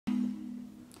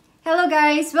Hello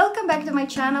guys! Welcome back to my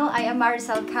channel. I am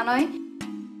Maricel Canoy.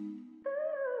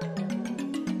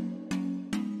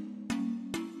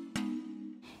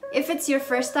 If it's your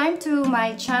first time to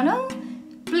my channel,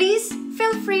 please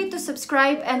feel free to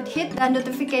subscribe and hit the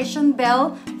notification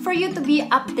bell for you to be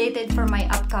updated for my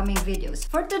upcoming videos.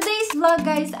 For today's vlog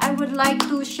guys, I would like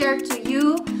to share to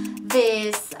you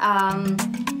this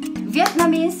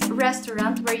Vietnamese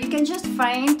restaurant where you can just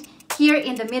find here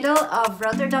in the middle of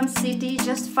Rotterdam City,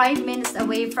 just 5 minutes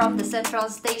away from the central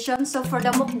station. So for the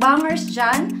mukbangers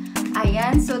dyan,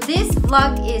 ayan, so this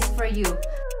vlog is for you.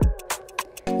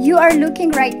 You are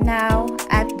looking right now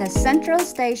at the central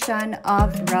station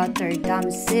of Rotterdam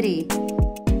City.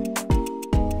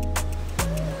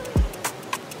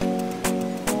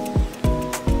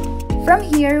 From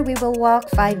here, we will walk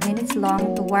 5 minutes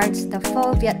long towards the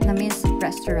PHO Vietnamese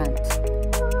restaurant.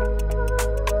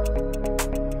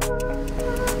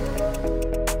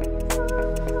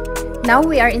 Now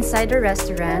we are inside the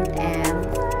restaurant and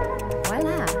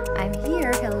voila, I'm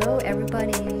here. Hello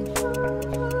everybody.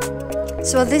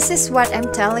 So this is what I'm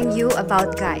telling you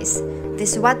about guys.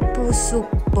 This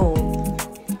wheretoeatinrotterdam bowl.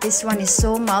 This one is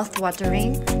so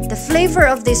mouth-watering. The flavor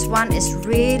of this one is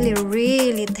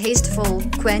really tasteful,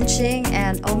 quenching,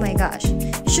 and oh my gosh.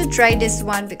 You should try this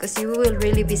one because you will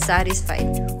really be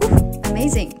satisfied. Woo,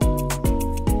 amazing.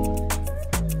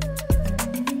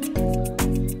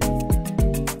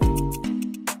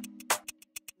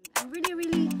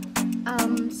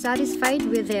 Satisfied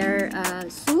with their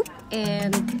soup,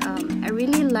 and I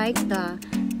really like the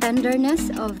tenderness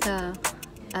of the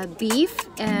beef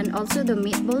and also the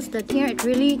meatballs that here it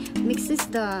really mixes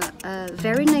the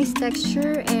very nice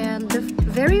texture and the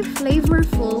very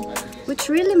flavorful, which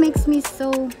really makes me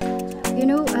so, you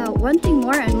know, wanting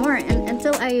more and more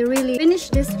until I really finish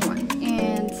this one.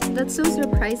 And that's so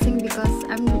surprising because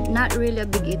I'm not really a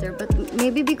big eater, but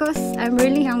maybe because I'm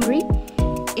really hungry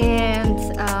and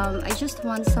I just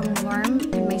want some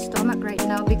warmth in my stomach right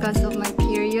now because of my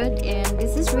period, and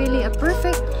this is really a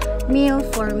perfect meal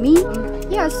for me.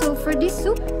 Yeah, so for this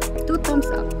soup, 2 thumbs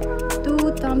up.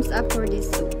 2 thumbs up for this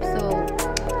soup. So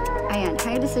ayan,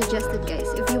 highly suggested guys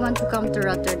if you want to come to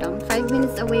Rotterdam, 5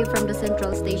 minutes away from the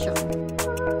central station.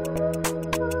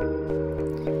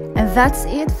 And that's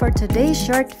it for today's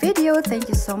short video. Thank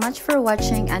you so much for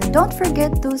watching, and don't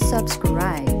forget to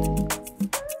subscribe.